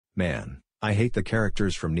Man, I hate the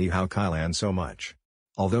characters from Ni Hao Kai Lan so much.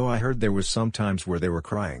 Although I heard there was some times where they were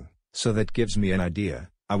crying, so that gives me an idea.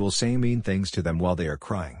 I will say mean things to them while they are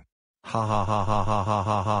crying. Ha ha ha ha ha ha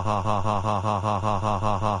ha ha ha ha ha ha ha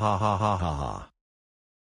ha ha ha ha ha ha.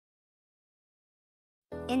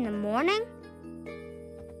 In the morning?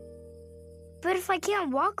 But if I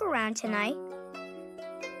can't walk around tonight,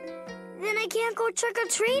 then I can't go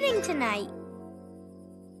trick-or-treating tonight.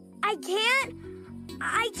 I can't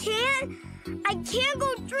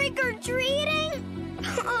go trick-or-treating?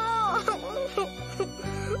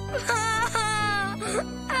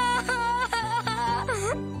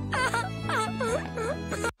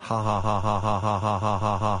 Ha ha ha ha ha ha ha ha ha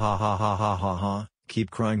ha ha ha ha ha ha.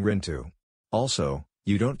 Keep crying, Rintu. Also,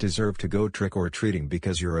 you don't deserve to go trick-or-treating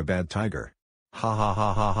because you're a bad tiger. Ha ha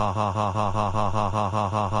ha ha ha ha ha ha ha ha ha ha ha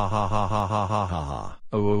ha ha ha ha ha ha ha.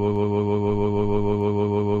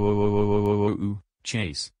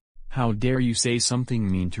 Chase. How dare you say something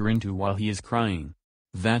mean to Rintu while he is crying?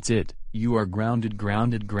 That's it, you are grounded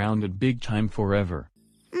big time forever.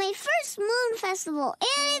 My first moon festival,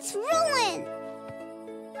 and it's ruined!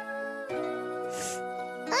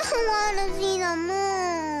 I want to see the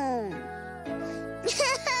moon!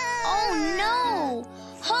 Oh no!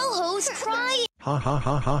 Ho-Ho's crying! Ha ha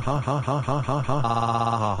ha ha ha ha ha ha ha ha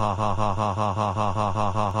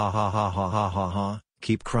ha ha.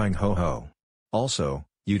 Keep crying, Ho-Ho. Also,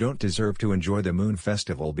 you don't deserve to enjoy the moon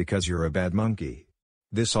festival because you're a bad monkey.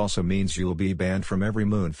 This also means you'll be banned from every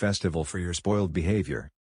moon festival for your spoiled behavior.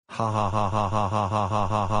 Ha ha ha ha ha ha ha ha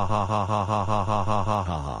ha ha ha ha ha ha ha ha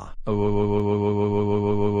ha.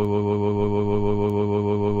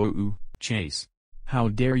 Chase. How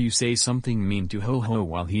dare you say something mean to Ho-Ho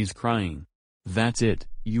while he's crying? That's it,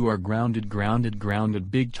 you are grounded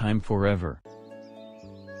big time forever.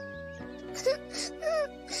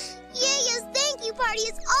 Yaya's thank you party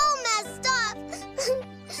is all messed up!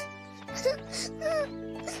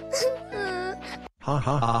 Ha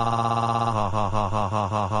ha ha ha ha ha ha ha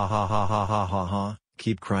ha ha ha ha ha ha.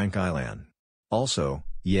 Keep crying, Kailan. Also,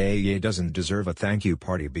 Yaya doesn't deserve a thank you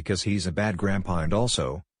party because he's a bad grandpa, and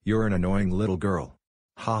also, you're an annoying little girl.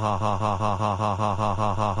 Ha ha ha ha ha ha ha ha ha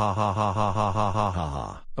ha ha ha ha ha ha ha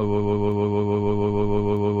ha.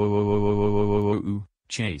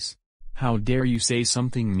 Chase. How dare you say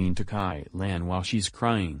something mean to Kai Lan while she's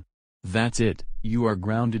crying? That's it, you are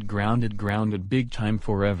grounded big time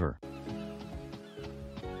forever.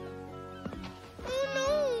 Oh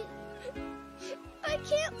no! I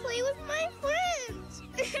can't play with my friends!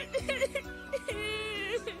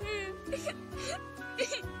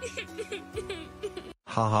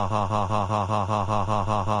 Ha ha ha ha ha ha ha ha ha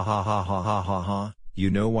ha ha ha ha ha ha ha. You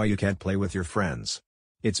know why you can't play with your friends?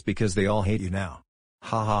 It's because they all hate you now.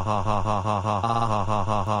 Ha ha ha ha ha ha ha ha ha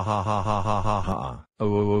ha ha ha ha ha ha ha.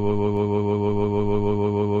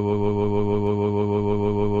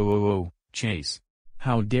 Chase.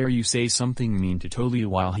 How dare you say something mean to Toli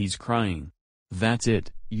while he's crying? That's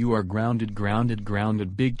it, you are grounded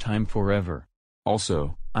big time forever.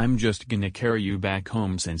 Also, I'm just gonna carry you back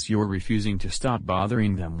home since you're refusing to stop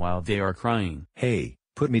bothering them while they are crying. Hey,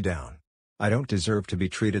 put me down. I don't deserve to be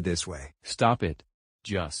treated this way. Stop it.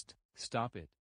 Just stop it.